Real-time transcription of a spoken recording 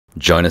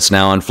Join us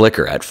now on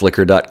Flickr at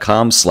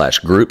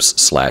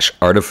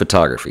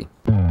flickr.com/groups/art-of-photography.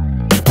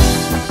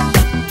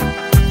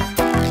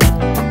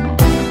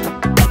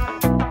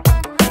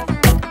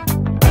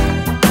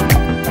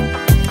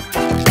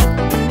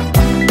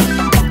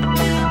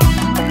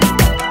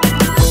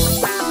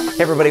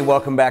 Hey everybody,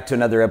 welcome back to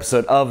another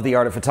episode of The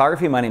Art of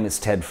Photography. My name is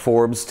Ted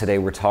Forbes. Today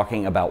we're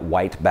talking about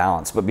white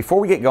balance. But before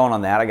we get going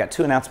on that, I got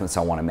two announcements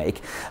I want to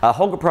make.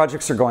 Holga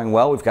projects are going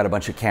well. We've got a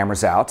bunch of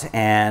cameras out,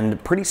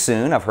 and pretty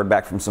soon, I've heard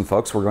back from some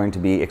folks, we're going to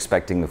be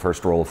expecting the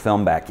first roll of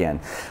film back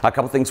in. A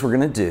couple things we're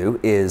going to do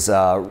is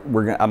I'm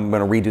going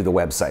to redo the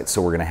website,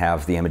 so we're going to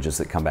have the images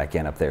that come back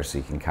in up there so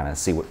you can kind of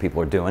see what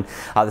people are doing.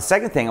 The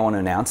second thing I want to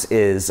announce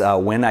is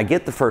when I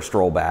get the first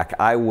roll back,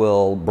 I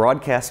will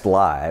broadcast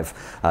live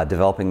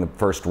developing the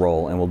first roll,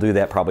 and we'll do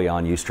that probably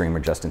on Ustream or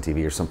Justin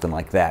TV or something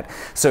like that.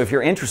 So if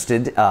you're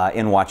interested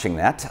in watching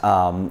that,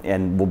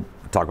 and we'll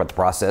talk about the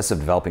process of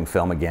developing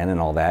film again and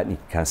all that, and you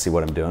can kind of see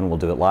what I'm doing. We'll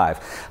do it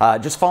live.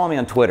 Just follow me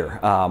on Twitter.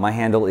 My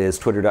handle is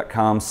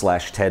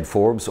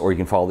twitter.com/TedForbes, or you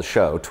can follow the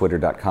show,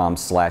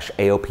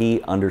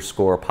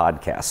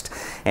 twitter.com/AOP_podcast.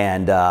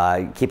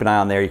 And keep an eye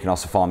on there. You can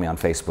also follow me on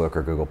Facebook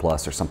or Google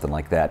Plus or something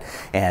like that.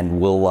 And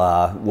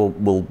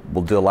we'll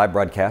do a live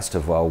broadcast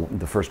of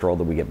the first roll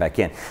that we get back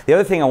in. The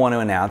other thing I want to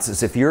announce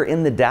is if you're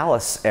in the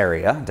Dallas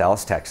area,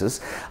 Dallas,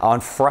 Texas,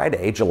 on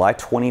Friday, July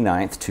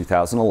 29th,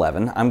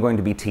 2011, I'm going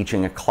to be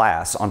teaching a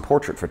class on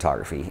portrait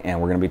photography,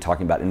 and we're going to be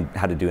talking about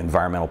how to do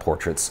environmental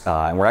portraits,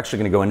 and we're actually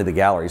going to go into the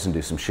galleries and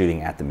do some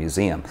shooting at the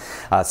museum.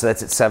 So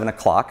that's at 7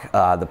 o'clock.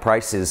 The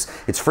price is,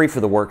 it's free for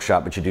the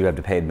workshop, but you do have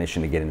to pay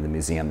admission to get into the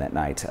museum that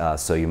night,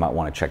 so you might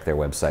want to check their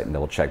website and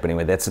double check. But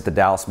anyway, that's at the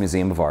Dallas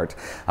Museum of Art,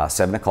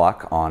 7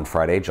 o'clock on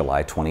Friday,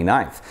 July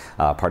 29th,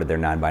 part of their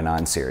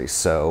 9x9 series.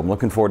 So I'm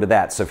looking forward to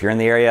that. So if you're in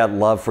the area, I'd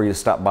love for you to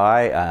stop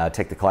by,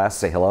 take the class,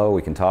 say hello,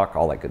 we can talk,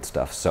 all that good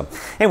stuff. So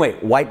anyway,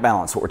 white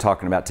balance, what we're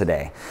talking about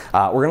today.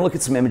 We're going to look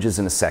at some images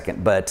in a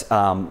second, but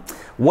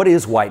what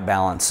is white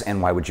balance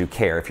and why would you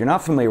care? If you're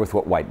not familiar with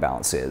what white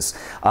balance is,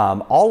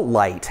 all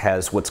light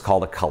has what's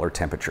called a color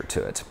temperature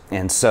to it.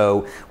 And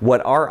so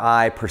what our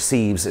eye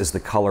perceives as the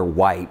color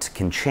white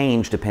can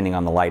change depending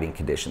on the lighting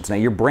conditions. Now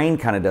your brain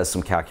kind of does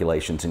some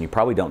calculations, and you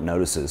probably don't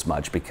notice it as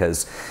much,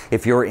 because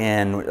if you're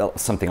in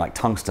something like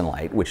tungsten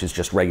light, which is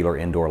just regular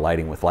indoor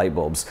lighting with light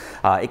bulbs,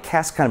 it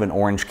casts kind of an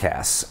orange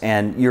cast,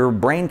 and your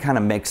brain kind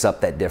of makes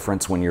up that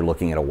difference when you're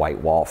looking at a white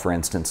wall, for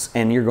instance,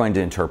 and you're going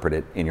to interpret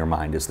it in your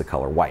mind as the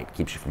color white.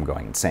 Keeps you from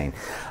going insane.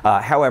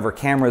 However,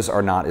 cameras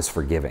are not as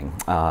forgiving.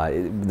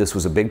 This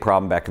was a big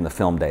problem back in the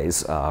film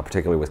days,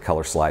 particularly with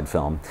color slide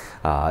film,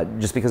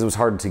 just because it was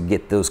hard to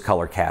get those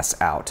color casts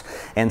out.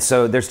 And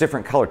so there's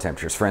different color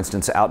temperatures. For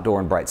instance, outdoor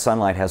and bright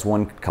sunlight has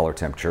one color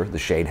temperature, the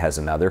shade has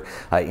another.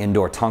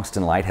 Indoor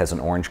tungsten light has an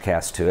orange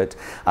cast to it.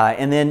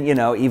 And then, you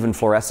know, even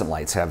fluorescent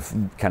lights have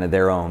kind of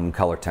their own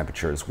color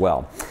temperature as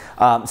well.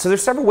 So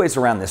there's several ways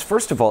around this.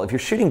 First of all, if you're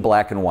shooting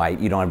black and white,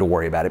 you don't have to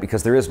worry about it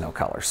because there is no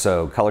color.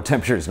 So color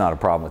temperature is not a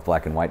problem with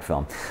black and white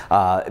film.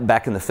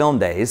 Back in the film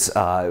days,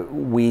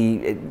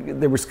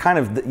 there was kind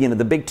of,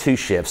 the big two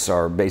shifts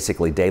are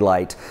basically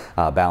daylight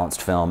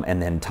balanced film and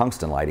then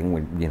tungsten lighting,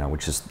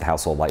 which is the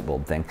household light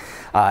bulb thing.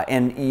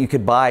 And you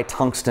could buy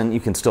tungsten, you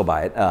can still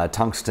buy it,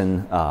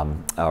 tungsten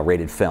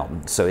rated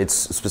film. So it's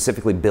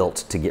specifically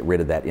built to get rid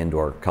of that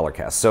indoor color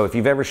cast. So if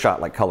you've ever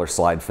shot like color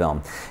slide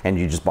film and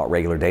you just bought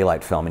regular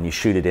daylight film and you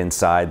shoot it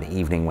inside in the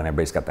evening when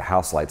everybody's got the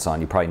house lights on,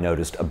 you probably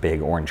noticed a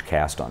big orange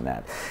cast on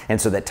that.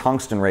 And so that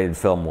tungsten rated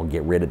film will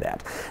get rid of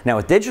that. Now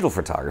with digital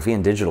photography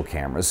and digital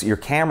cameras, your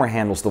camera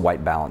handles the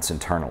white balance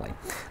internally.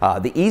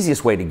 The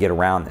easiest way to get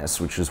around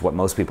this, which is what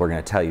most people are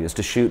going to tell you, is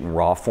to shoot in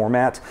RAW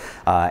format.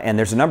 And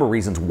there's a number of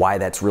reasons why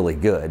that's really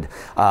good.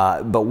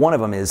 But one of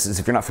them is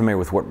if you're not familiar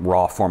with what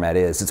RAW format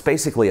is, it's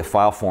basically a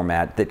file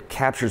format that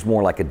captures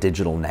more like a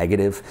digital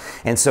negative.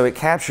 And so it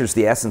captures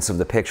the essence of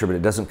the picture, but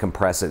it doesn't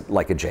compress it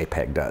like a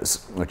JPEG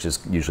does, which is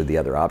usually the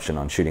other option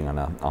on shooting on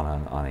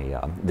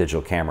a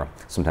digital camera,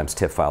 sometimes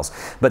TIFF files.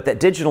 But that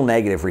digital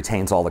negative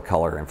retains all the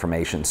color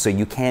information, so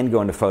you can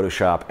go into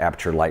Photoshop,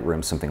 Aperture,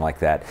 Lightroom, something like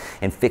that,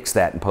 and fix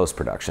that in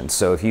post-production.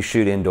 So if you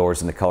shoot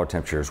indoors and the color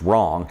temperature is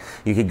wrong,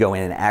 you could go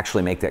in and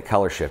actually make that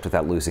color shift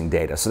without losing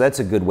data. So that's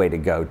a good way to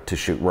go to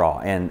shoot RAW,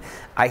 and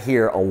I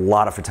hear a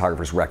lot of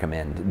photographers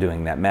recommend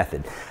doing that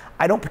method.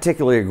 I don't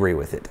particularly agree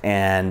with it,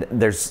 and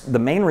there's the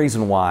main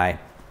reason why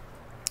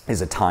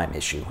is a time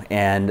issue.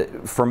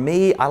 And for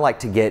me, I like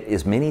to get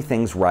as many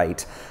things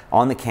right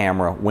on the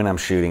camera when I'm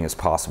shooting as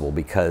possible,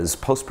 because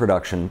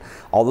post-production,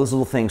 all those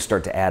little things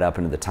start to add up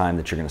into the time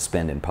that you're going to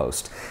spend in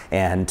post.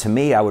 And to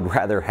me, I would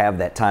rather have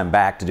that time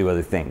back to do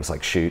other things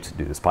like shoot,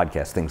 do this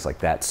podcast, things like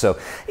that. So,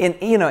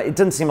 it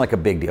doesn't seem like a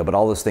big deal, but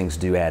all those things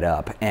do add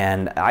up.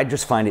 And I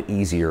just find it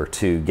easier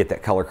to get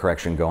that color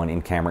correction going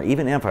in camera,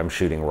 even if I'm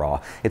shooting RAW.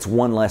 It's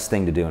one less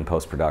thing to do in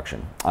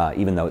post-production,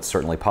 even though it's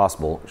certainly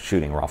possible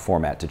shooting RAW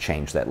format to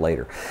change that that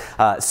later.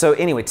 So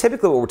anyway,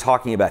 typically what we're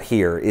talking about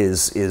here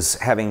is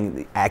having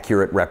the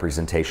accurate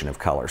representation of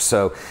color.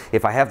 So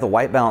if I have the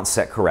white balance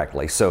set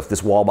correctly, so if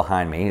this wall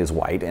behind me is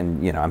white,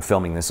 and you know I'm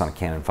filming this on a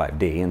Canon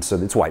 5D, and so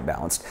it's white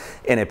balanced,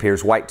 and it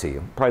appears white to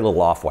you, probably a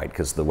little off white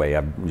because the way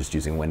I'm just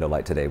using window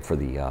light today for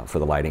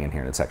the lighting in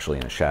here, and it's actually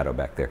in a shadow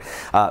back there.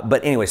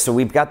 But anyway, so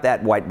we've got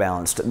that white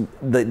balanced.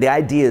 The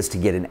idea is to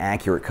get an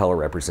accurate color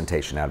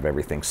representation out of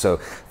everything. So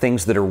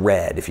things that are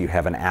red, if you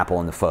have an apple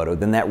in the photo,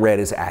 then that red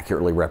is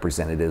accurately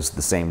represented as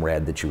the same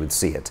red that you would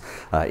see it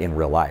in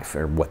real life,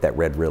 or what that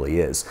red really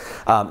is.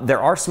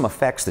 There are some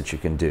effects that you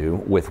can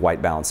do with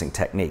white balancing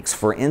techniques.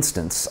 For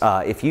instance,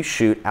 if you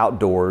shoot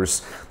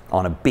outdoors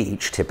on a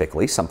beach,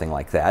 typically, something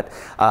like that,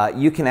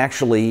 you can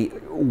actually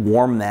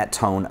warm that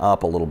tone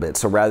up a little bit.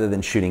 So rather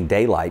than shooting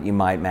daylight, you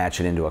might match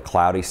it into a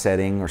cloudy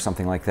setting or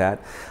something like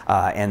that,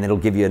 and it'll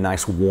give you a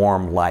nice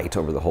warm light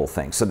over the whole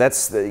thing. So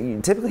that's,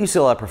 typically you see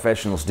a lot of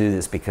professionals do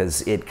this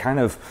because it kind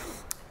of,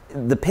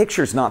 the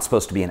picture's not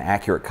supposed to be an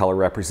accurate color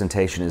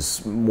representation,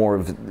 is more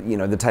of, you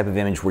know, the type of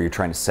image where you're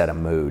trying to set a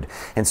mood.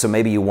 And so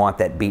maybe you want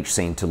that beach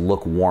scene to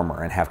look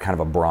warmer and have kind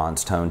of a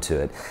bronze tone to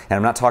it. And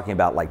I'm not talking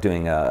about like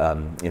doing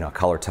a you know, a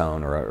color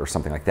tone or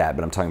something like that,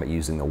 but I'm talking about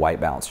using the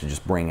white balance to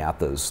just bring out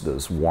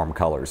those warm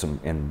colors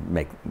and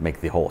make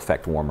the whole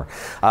effect warmer.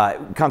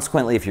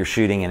 Consequently, if you're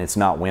shooting and it's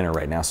not winter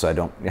right now, so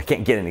I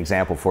can't get an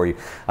example for you.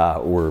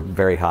 We're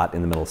very hot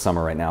in the middle of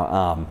summer right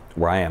now,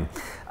 where I am.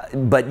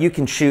 But you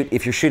can shoot,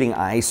 if you're shooting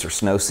ice or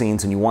snow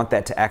scenes and you want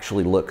that to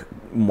actually look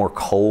more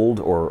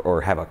cold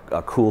or have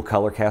a cool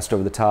color cast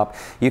over the top,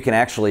 you can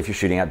actually, if you're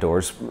shooting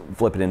outdoors,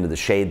 flip it into the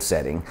shade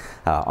setting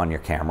on your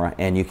camera,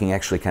 and you can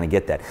actually kind of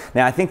get that.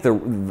 Now, I think,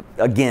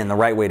 again, the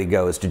right way to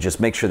go is to just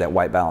make sure that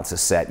white balance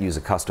is set, use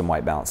a custom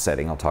white balance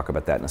setting. I'll talk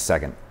about that in a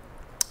second.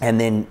 And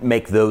then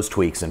make those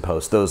tweaks in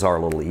post. Those are a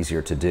little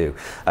easier to do.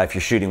 If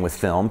you're shooting with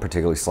film,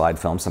 particularly slide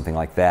film, something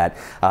like that,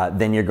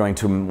 then you're going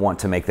to want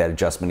to make that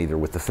adjustment either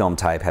with the film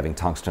type, having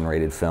tungsten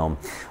rated film,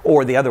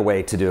 or the other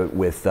way to do it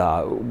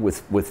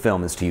with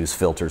film is to use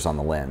filters on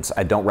the lens.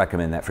 I don't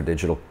recommend that for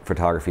digital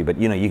photography, but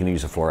you know, you can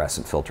use a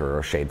fluorescent filter or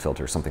a shade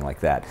filter, something like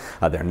that.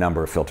 There are a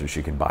number of filters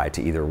you can buy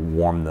to either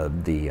warm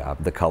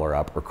the color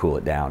up or cool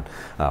it down,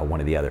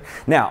 one or the other.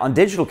 Now, on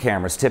digital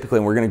cameras, typically,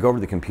 and we're going to go over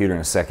to the computer in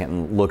a second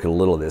and look at a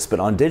little of this, but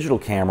on digital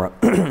camera,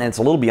 and it's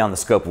a little beyond the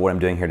scope of what I'm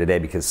doing here today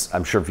because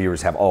I'm sure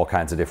viewers have all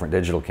kinds of different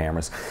digital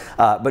cameras,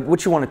 but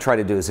what you want to try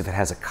to do is if it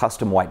has a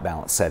custom white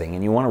balance setting,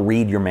 and you want to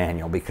read your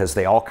manual because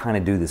they all kind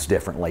of do this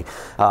differently.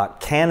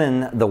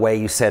 Canon, the way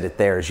you set it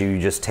there is you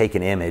just take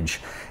an image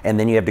and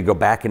then you have to go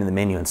back into the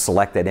menu and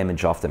select that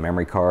image off the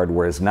memory card,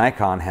 whereas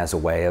Nikon has a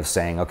way of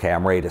saying, okay,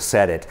 I'm ready to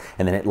set it,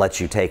 and then it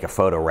lets you take a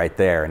photo right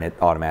there and it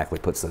automatically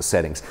puts those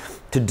settings.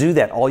 To do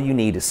that, all you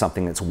need is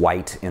something that's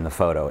white in the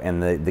photo,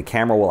 and the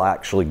camera will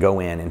actually go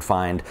in and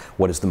find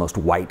what is the most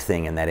white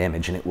thing in that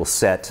image, and it will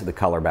set the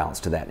color balance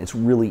to that. It's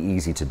really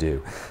easy to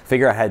do.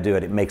 Figure out how to do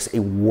it. It makes a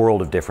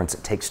world of difference.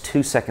 It takes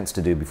 2 seconds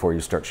to do before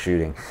you start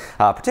shooting,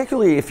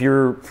 particularly if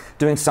you're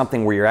doing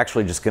something where you're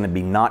actually just going to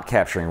be not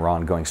capturing RAW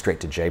and going straight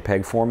to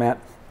JPEG format.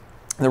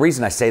 And the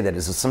reason I say that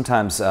is that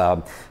sometimes,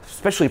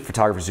 especially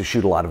photographers who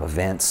shoot a lot of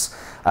events,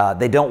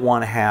 they don't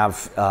want to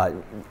have,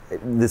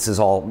 this is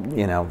all,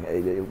 you know,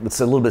 it's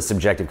a little bit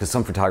subjective because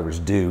some photographers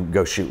do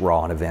go shoot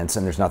RAW on events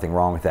and there's nothing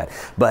wrong with that.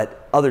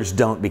 But others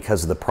don't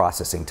because of the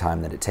processing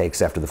time that it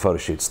takes after the photo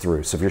shoot's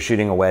through. So if you're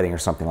shooting a wedding or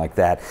something like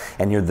that,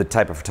 and you're the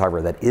type of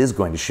photographer that is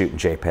going to shoot in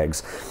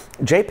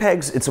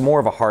JPEGs, it's more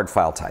of a hard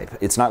file type.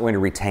 It's not going to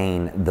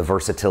retain the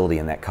versatility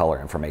in that color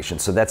information.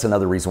 So that's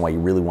another reason why you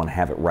really want to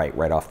have it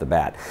right off the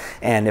bat.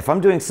 And if I'm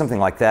doing something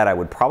like that, I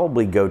would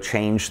probably go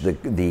change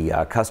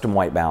the custom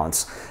white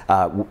balance.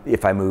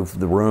 If I move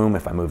the room,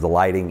 if I move the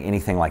lighting,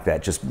 anything like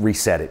that, just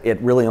reset it. It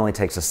really only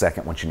takes a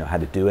second once you know how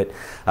to do it.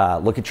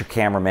 Look at your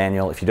camera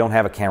manual. If you don't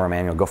have a camera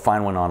manual, go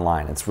find one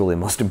online. It's really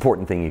the most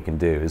important thing you can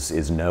do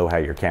is know how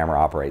your camera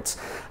operates.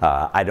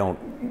 I don't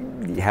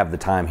have the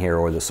time here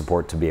or the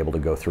support to be able to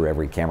go through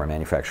every camera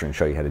manufacturer and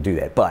show you how to do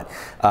that, but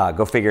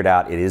go figure it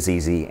out. It is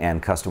easy,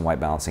 and custom white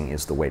balancing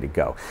is the way to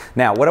go.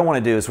 Now, what I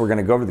want to do is we're going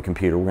to go over to the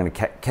computer, we're going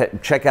to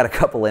check out a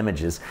couple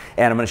images,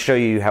 and I'm going to show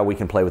you how we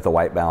can play with the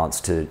white balance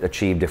to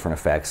achieve different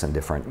effects and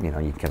different, you know,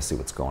 you can kind of see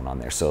what's going on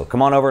there. So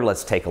come on over,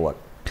 let's take a look.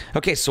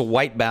 Okay, so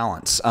white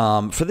balance.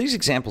 For these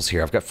examples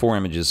here, I've got 4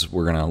 images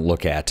we're going to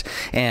look at,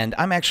 and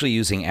I'm actually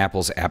using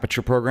Apple's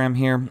Aperture program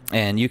here,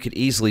 and you could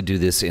easily do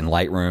this in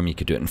Lightroom, you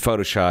could do it in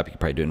Photoshop, you could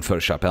probably do it in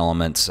Photoshop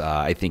Elements,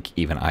 I think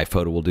even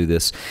iPhoto will do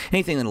this,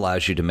 anything that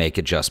allows you to make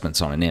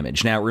adjustments on an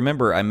image. Now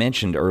remember, I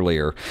mentioned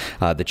earlier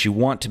that you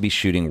want to be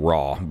shooting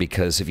RAW,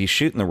 because if you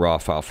shoot in the RAW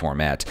file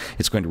format,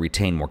 it's going to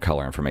retain more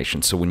color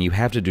information. So when you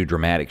have to do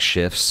dramatic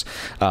shifts,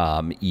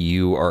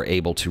 you are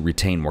able to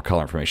retain more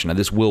color information. Now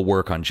this will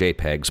work on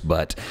JPEG,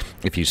 but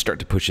if you start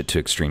to push it to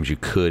extremes, you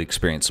could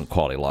experience some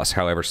quality loss.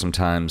 However,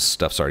 sometimes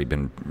stuff's already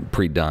been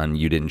pre-done,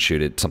 you didn't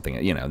shoot it, something,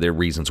 you know, there are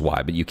reasons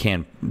why, but you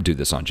can do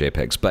this on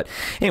JPEGs. But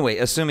anyway,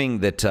 assuming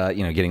that,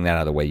 you know, getting that out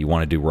of the way, you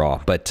want to do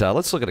RAW. But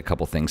let's look at a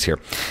couple things here.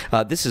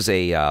 This is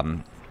a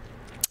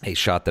a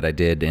shot that I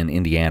did in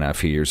Indiana a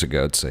few years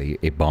ago. It's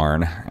a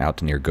barn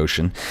out near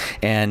Goshen,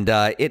 and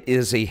it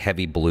is a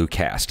heavy blue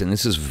cast, and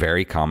this is a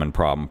very common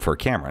problem for a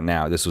camera.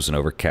 Now, this was an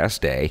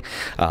overcast day.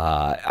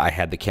 I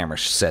had the camera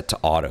set to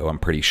auto, I'm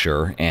pretty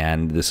sure,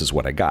 and this is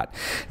what I got.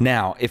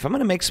 Now, if I'm going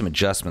to make some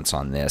adjustments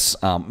on this,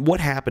 what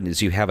happened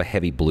is you have a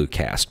heavy blue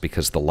cast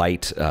because the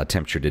light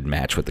temperature didn't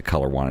match what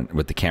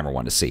the camera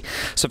wanted to see.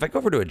 So if I go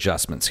over to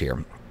adjustments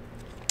here,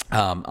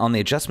 on the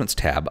adjustments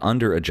tab,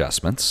 under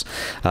adjustments,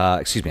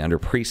 under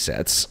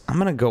presets, I'm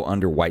going to go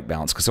under white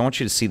balance because I want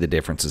you to see the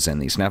differences in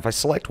these. Now, if I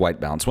select white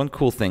balance, one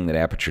cool thing that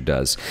Aperture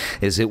does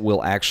is it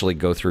will actually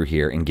go through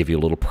here and give you a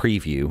little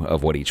preview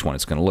of what each one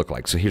is going to look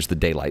like. So here's the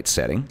daylight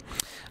setting.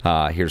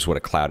 Here's what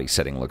a cloudy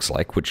setting looks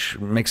like, which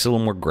makes it a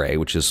little more gray,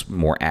 which is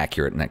more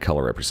accurate in that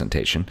color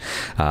representation.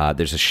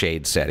 There's a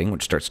shade setting,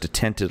 which starts to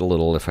tint it a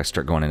little. If I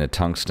start going into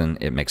tungsten,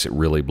 it makes it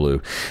really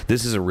blue.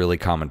 This is a really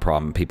common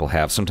problem people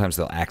have. Sometimes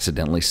they'll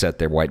accidentally set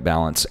their white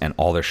balance, and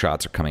all their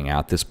shots are coming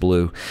out this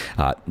blue.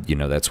 You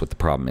know, that's what the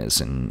problem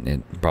is,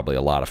 and probably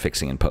a lot of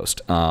fixing in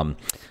post.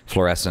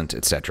 Fluorescent,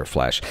 etc.,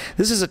 flash.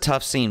 This is a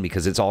tough scene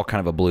because it's all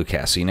kind of a blue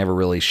cast, so you never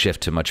really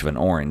shift to much of an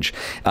orange.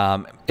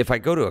 If I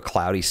go to a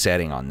cloudy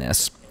setting on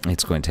this,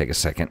 it's going to take a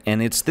second,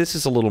 and this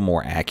is a little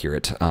more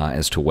accurate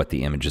as to what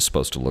the image is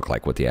supposed to look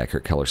like, what the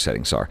accurate color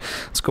settings are.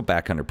 Let's go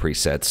back under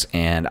presets,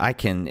 and I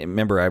can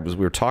remember we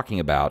were talking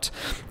about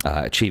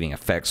achieving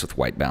effects with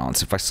white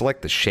balance. If I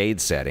select the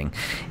shade setting,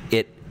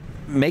 it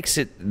makes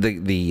it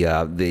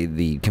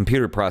the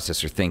computer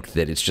processor think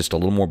that it's just a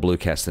little more blue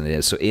cast than it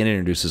is, so it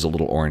introduces a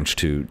little orange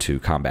to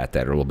combat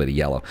that, or a little bit of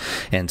yellow,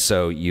 and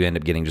so you end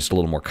up getting just a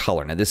little more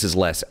color. Now, this is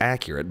less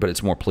accurate, but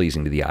it's more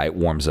pleasing to the eye. It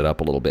warms it up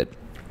a little bit.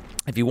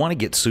 If you want to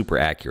get super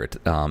accurate,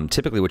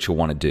 typically what you'll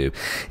want to do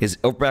is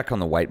over back on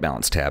the white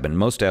balance tab, and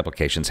most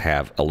applications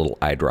have a little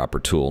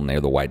eyedropper tool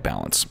near the white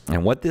balance.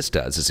 And what this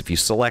does is if you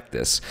select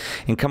this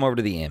and come over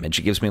to the image,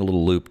 it gives me a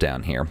little loop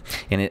down here,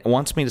 and it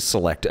wants me to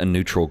select a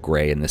neutral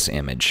gray in this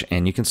image.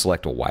 And you can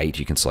select a white,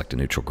 you can select a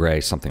neutral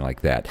gray, something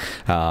like that.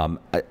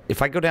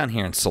 If I go down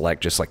here and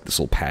select just like this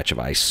little patch of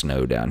ice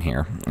snow down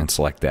here and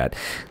select that,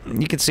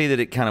 you can see that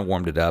it kind of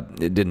warmed it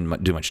up. It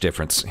didn't do much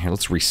difference. Here,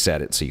 let's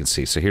reset it so you can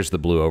see. So here's the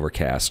blue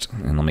overcast.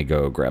 And let me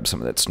go grab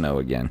some of that snow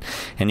again.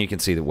 And you can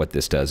see that what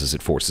this does is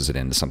it forces it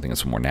into something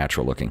that's more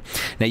natural looking.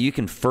 Now, you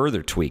can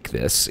further tweak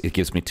this. It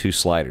gives me two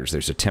sliders.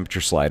 There's a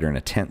temperature slider and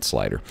a tint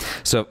slider.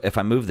 So if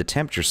I move the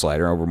temperature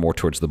slider over more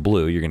towards the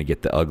blue, you're going to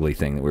get the ugly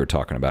thing that we were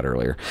talking about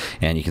earlier.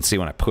 And you can see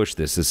when I push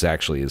this, this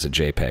actually is a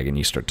JPEG, and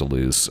you start to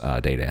lose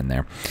data in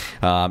there.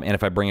 And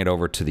if I bring it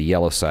over to the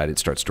yellow side, it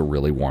starts to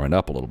really warm it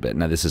up a little bit.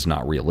 Now, this is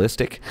not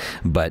realistic,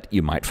 but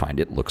you might find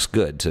it looks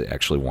good to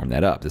actually warm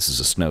that up. This is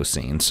a snow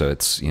scene, so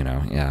it's, you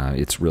know,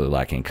 it's really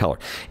lacking in color.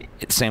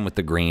 Same with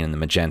the green and the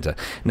magenta.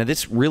 Now,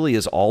 this really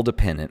is all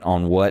dependent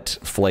on what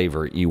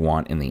flavor you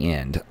want in the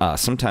end.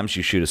 Sometimes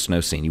you shoot a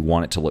snow scene, you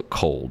want it to look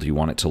cold, you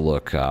want it to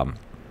look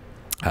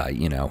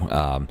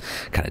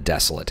kind of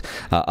desolate.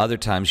 Other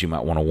times you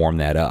might want to warm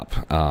that up.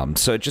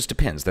 So it just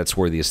depends. That's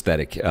where the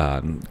aesthetic,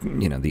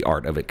 the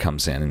art of it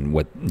comes in, and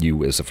what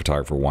you as a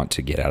photographer want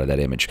to get out of that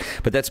image.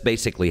 But that's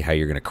basically how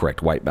you're going to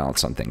correct white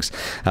balance on things.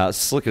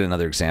 Let's look at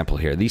another example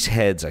here. These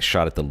heads I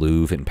shot at the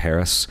Louvre in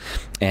Paris,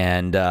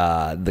 and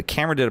the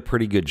camera did a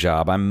pretty good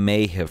job. I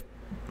may have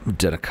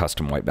did a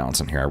custom white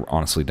balance on here. I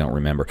honestly don't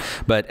remember.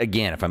 But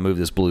again, if I move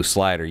this blue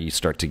slider, you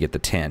start to get the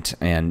tint.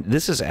 And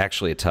this is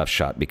actually a tough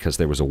shot because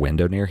there was a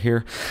window near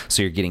here.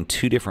 So you're getting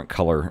two different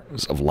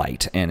colors of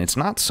light. And it's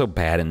not so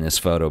bad in this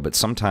photo, but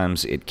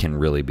sometimes it can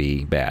really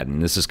be bad.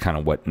 And this is kind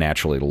of what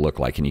naturally it'll look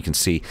like. And you can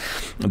see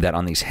that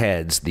on these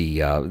heads,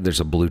 there's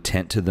a blue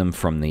tint to them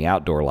from the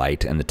outdoor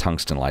light, and the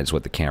tungsten light is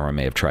what the camera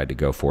may have tried to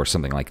go for,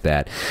 something like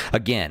that.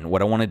 Again,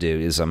 what I want to do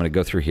is I'm going to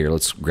go through here.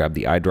 Let's grab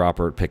the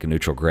eyedropper, pick a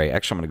neutral gray.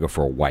 Actually, I'm going to go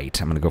for a white.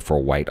 I'm going to go for a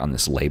white on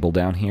this label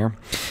down here,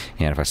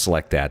 and if I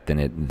select that, then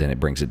it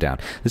brings it down.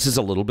 This is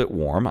a little bit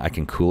warm. I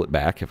can cool it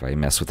back if I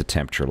mess with the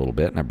temperature a little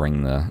bit, and I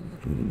bring the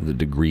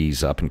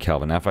degrees up in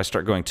Kelvin. Now, if I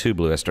start going too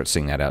blue, I start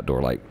seeing that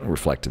outdoor light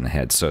reflect in the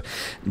head. So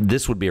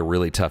this would be a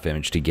really tough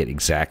image to get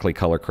exactly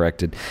color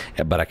corrected,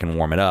 but I can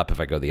warm it up if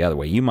I go the other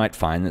way. You might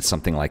find that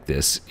something like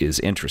this is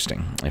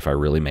interesting if I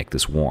really make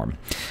this warm.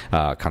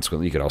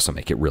 Consequently, you could also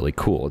make it really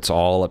cool. It's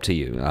all up to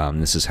you.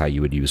 This is how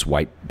you would use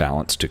white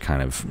balance to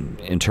kind of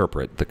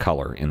interpret the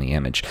color in the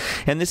image.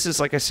 And this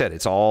is, like I said,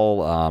 it's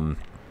all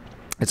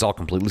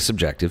completely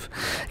subjective,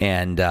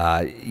 and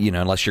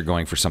unless you're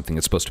going for something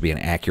that's supposed to be an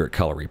accurate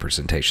color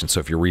representation.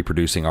 So if you're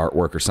reproducing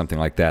artwork or something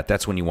like that,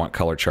 that's when you want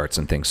color charts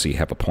and things so you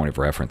have a point of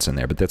reference in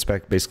there. But that's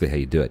basically how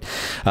you do it.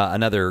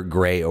 Another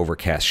gray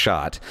overcast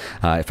shot.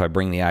 If I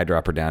bring the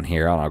eyedropper down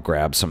here, I'll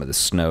grab some of the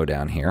snow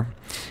down here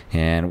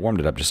and warmed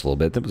it up just a little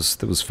bit.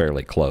 That was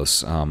fairly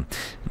close.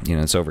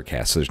 It's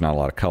overcast, so there's not a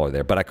lot of color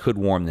there. But I could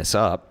warm this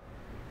up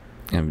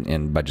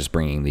and by just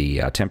bringing the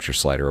temperature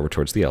slider over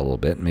towards the yellow a little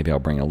bit. Maybe I'll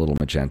bring a little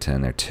magenta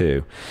in there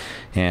too.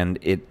 And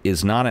it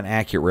is not an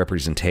accurate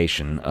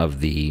representation of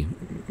the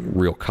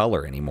real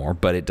color anymore,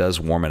 but it does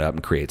warm it up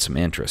and create some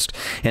interest.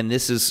 And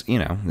this is, you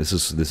know, this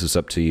is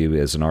up to you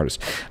as an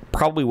artist.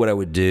 Probably what I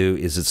would do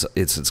is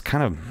it's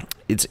kind of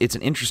it's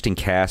an interesting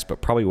cast,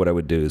 but probably what I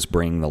would do is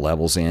bring the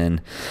levels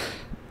in,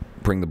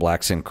 bring the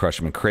blacks in, crush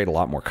them, and create a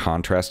lot more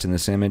contrast in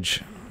this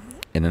image.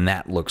 And then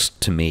that looks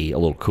to me a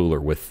little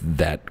cooler with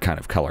that kind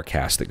of color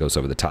cast that goes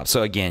over the top.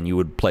 So again, you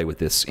would play with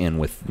this in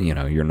with, you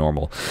know, your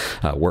normal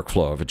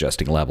workflow of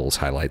adjusting levels,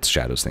 highlights,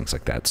 shadows, things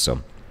like that.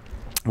 So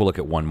we'll look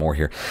at one more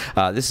here.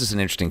 This is an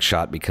interesting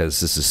shot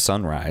because this is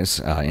sunrise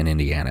in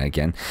Indiana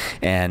again.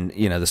 And,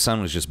 you know, the sun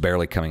was just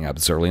barely coming up.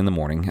 It's early in the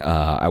morning.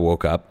 I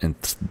woke up and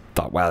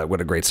thought, wow,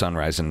 what a great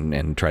sunrise,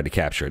 and tried to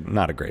capture it.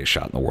 Not a great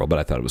shot in the world, but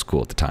I thought it was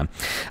cool at the time.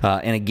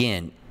 And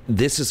again,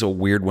 this is a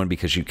weird one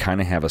because you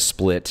kind of have a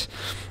split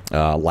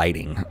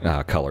lighting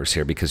colors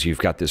here, because you've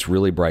got this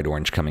really bright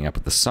orange coming up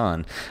with the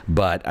sun,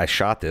 but I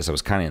shot this, I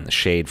was kind of in the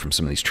shade from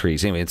some of these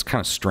trees. Anyway, it's kind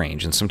of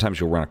strange, and sometimes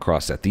you'll run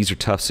across that. These are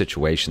tough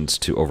situations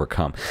to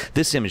overcome.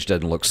 This image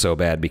doesn't look so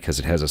bad because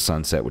it has a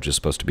sunset, which is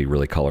supposed to be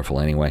really colorful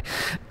anyway.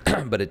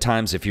 But at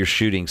times, if you're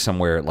shooting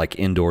somewhere like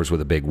indoors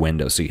with a big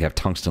window, so you have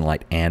tungsten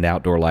light and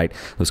outdoor light,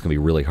 those can be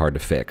really hard to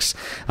fix.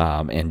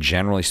 And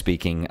generally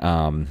speaking,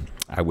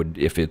 I would,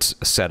 if it's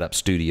a setup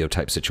studio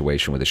type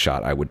situation with a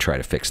shot, I would try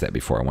to fix that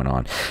before I went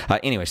on.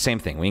 Anyway, same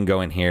thing. We can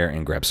go in here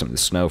and grab some of the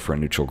snow for a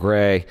neutral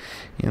gray.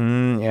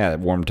 And yeah, it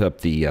warmed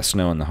up the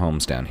snow in the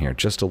homes down here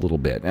just a little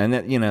bit. And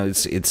that, you know,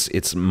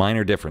 it's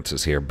minor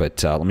differences here,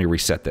 but let me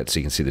reset that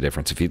so you can see the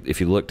difference. If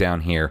you look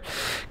down here,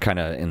 kind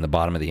of in the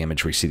bottom of the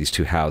image, where you see these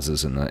two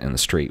houses in the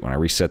street. When I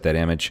reset that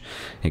image,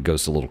 it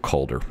goes a little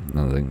colder.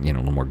 You know, a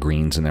little more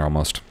greens in there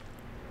almost.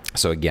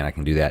 So again, I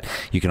can do that.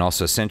 You can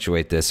also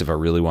accentuate this if I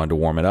really wanted to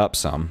warm it up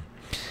some.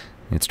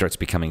 It starts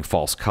becoming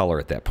false color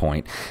at that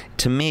point.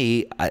 To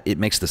me, it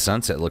makes the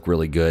sunset look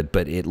really good,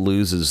 but it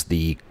loses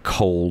the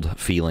cold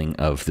feeling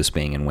of this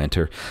being in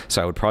winter.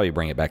 So I would probably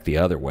bring it back the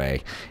other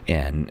way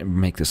and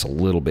make this a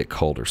little bit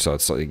colder. So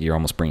it's like you're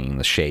almost bringing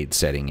the shade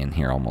setting in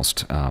here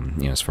almost, you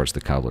know, as far as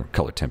the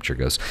color temperature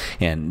goes.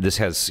 And this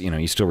has, you know,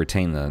 you still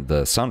retain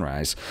the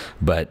sunrise,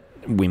 but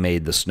we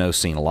made the snow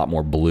scene a lot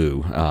more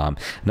blue.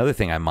 Another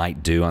thing I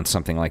might do on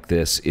something like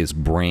this is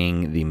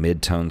bring the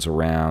midtones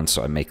around,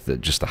 so I make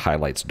just the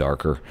highlights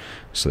darker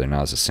so they're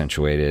not as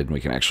accentuated. We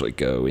can actually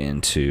go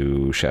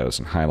into shadows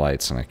and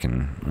highlights, and I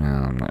can,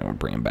 I'm not going to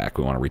bring them back.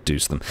 We want to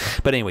reduce them.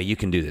 But anyway, you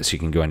can do this. You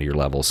can go into your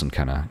levels and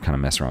kind of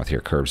mess around with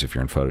your curves if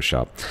you're in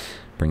Photoshop.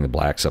 Bring the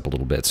blacks up a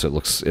little bit so it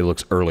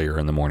looks earlier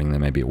in the morning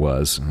than maybe it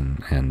was,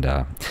 and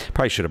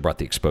probably should have brought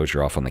the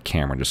exposure off on the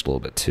camera just a little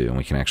bit too, and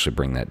we can actually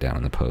bring that down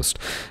in the post.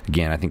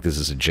 Again, I think this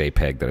is a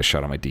JPEG that I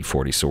shot on my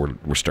D40, so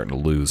we're starting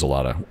to lose a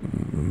lot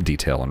of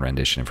detail and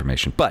rendition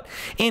information. But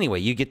anyway,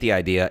 you get the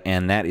idea,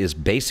 and that is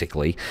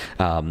basically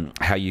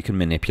how you can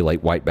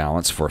manipulate white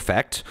balance for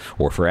effect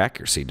or for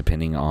accuracy,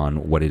 depending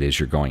on what it is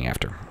you're going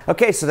after.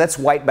 Okay, so that's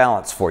white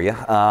balance for you.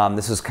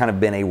 This has kind of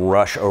been a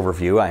rush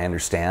overview, I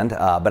understand,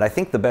 but I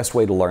think the best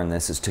way to learn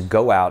this is to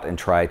go out and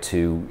try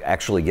to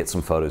actually get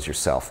some photos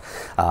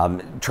yourself.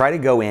 Try to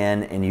go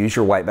in and use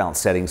your white balance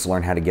settings,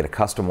 learn how to get a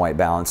custom white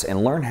balance,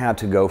 and learn how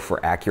to go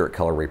for accurate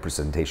color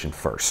representation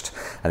first.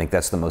 I think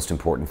that's the most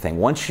important thing.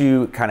 Once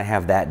you kind of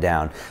have that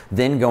down,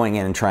 then going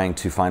in and trying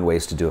to find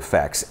ways to do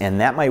effects, and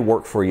that might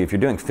work for you. If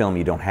you're doing film,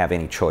 you don't have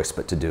any choice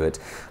but to do it,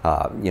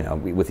 you know,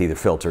 with either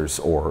filters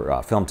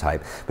or film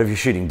type. But if you're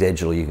shooting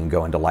digital, you can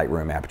go into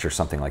Lightroom, Aperture,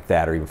 something like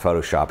that, or even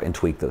Photoshop, and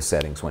tweak those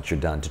settings once you're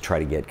done to try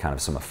to get kind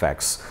of some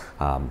effects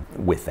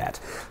with that.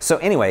 So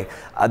anyway,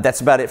 that's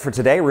about it for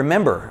today.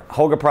 Remember,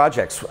 Holga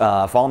Projects,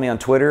 follow me on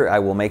Twitter. I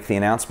will make the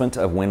announcement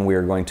of when we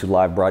are going to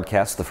live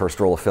broadcast the first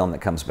roll of film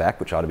that comes back,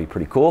 which ought to be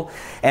pretty cool.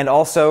 And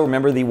also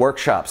remember the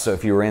workshop. So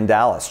if you were in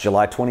Dallas,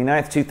 July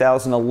 29th,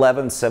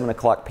 2011,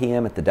 7:00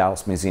 p.m. at the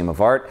Dallas Museum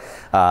of Art,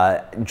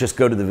 just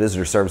go to the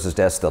visitor services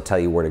desk. They'll tell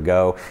you where to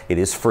go. It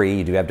is free.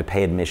 You do have to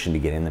pay admission to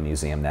get in the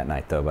museum that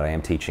night though, but I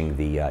am teaching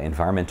the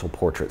environmental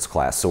portraits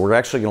class. So we're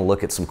actually going to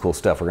look at some cool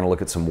stuff. We're going to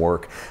look at some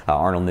work,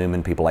 Arnold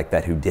Newman, people like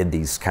that who did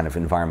these kind of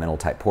environmental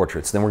type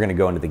portraits. Then we're going to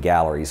go into the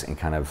galleries and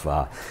kind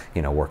of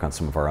you know, work on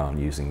some of our own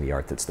using the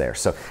art that's there.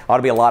 So it ought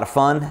to be a lot of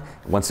fun.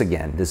 Once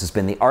again, this has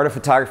been The Art of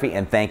Photography,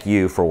 and thank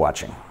you for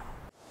watching.